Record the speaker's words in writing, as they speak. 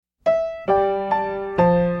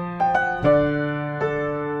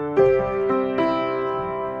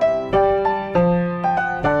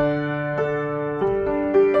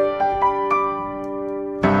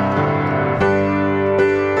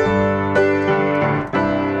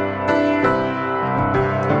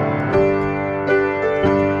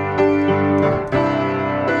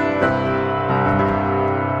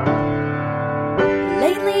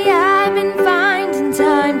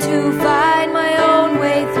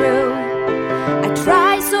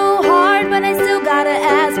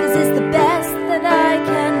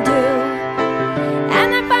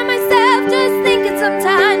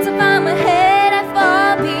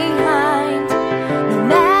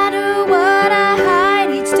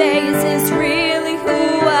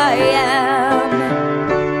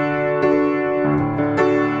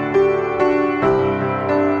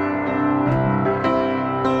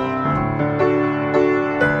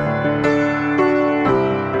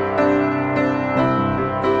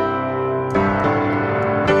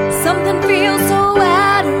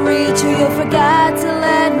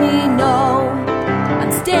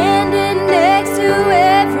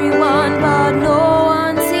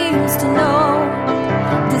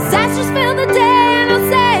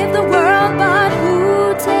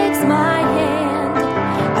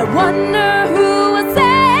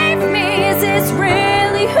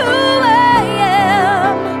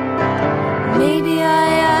I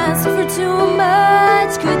ask for too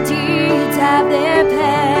much. Good deeds have their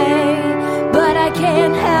pay, but I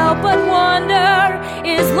can't help but wonder,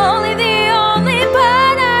 is lonely the only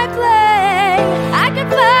part I play? I could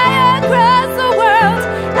fly across the world,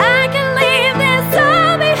 I can leave this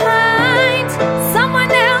all behind.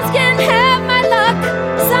 Someone else can have my luck,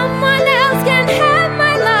 someone else can have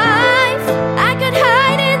my life. I could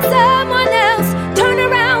hide in someone else, turn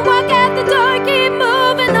around, walk out the door, keep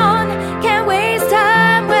moving on. Can't waste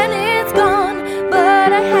time when it's gone, but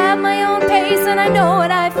I have my own pace and I know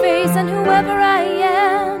what I face, and whoever I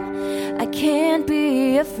am, I can't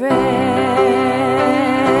be afraid.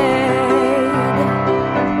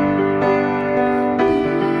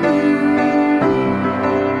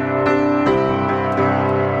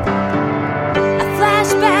 I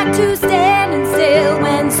flash back to standing still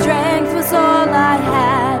when strength was all I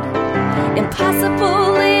had.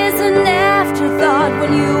 Impossible is an afterthought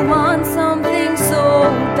when you want something so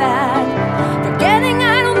bad. Forgetting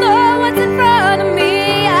I don't know what's in front of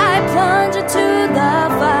me, I plunge into the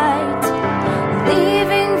fight.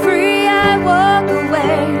 Leaving free, I walk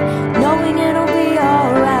away, knowing it'll be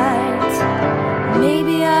alright.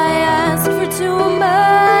 Maybe I ask for too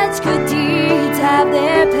much. Good deeds have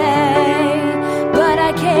their pay, but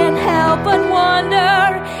I can't help but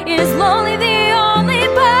wonder, is lonely the only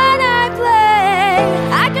part I play?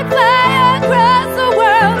 I could fly across the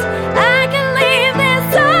world, I can leave this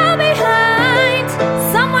all behind.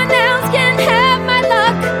 Someone else can have my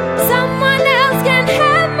luck, someone else can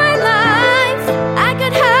have my life. I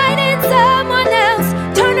could hide in someone else,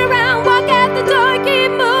 turn around, walk out the door,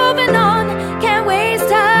 keep moving on. Can't waste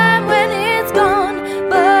time when it's gone,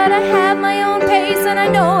 but I have my own pace and I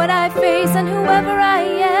know what I face, and whoever I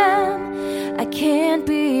am, I can't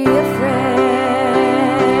be afraid.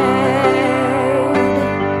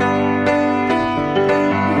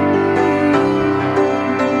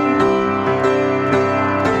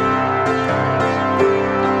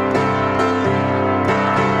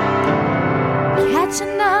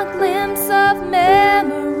 Catching a glimpse of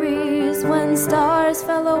memories when stars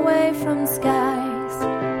fell away from skies.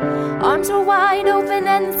 Arms were wide open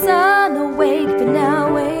and the sun awake, but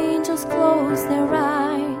now angels close their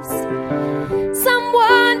eyes.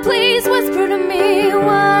 Someone please whisper to me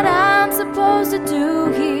what I'm supposed to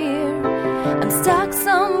do here. I'm stuck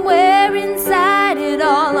somewhere inside it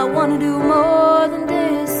all, I wanna do more than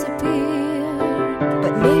disappear.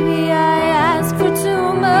 But maybe I ask for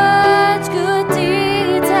too much. Good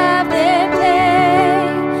deeds have their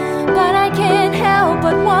pay, but I can't help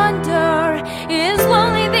but wonder, is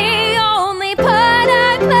lonely the only part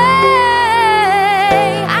I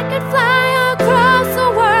play? I could fly across the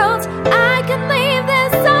world, I can leave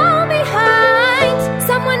this all behind.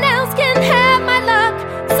 Someone else can have my luck,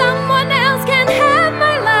 someone else can have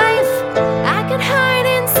my life. I could hide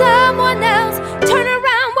in someone else, turn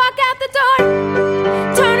around, walk out the door,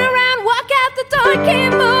 turn around, walk out the door,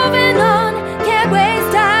 keep moving on. Can't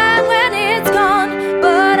waste time when it's gone,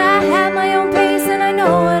 but I have my own pace and I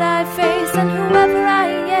know what I face, and whoever I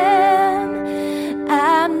am,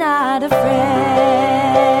 I'm not afraid.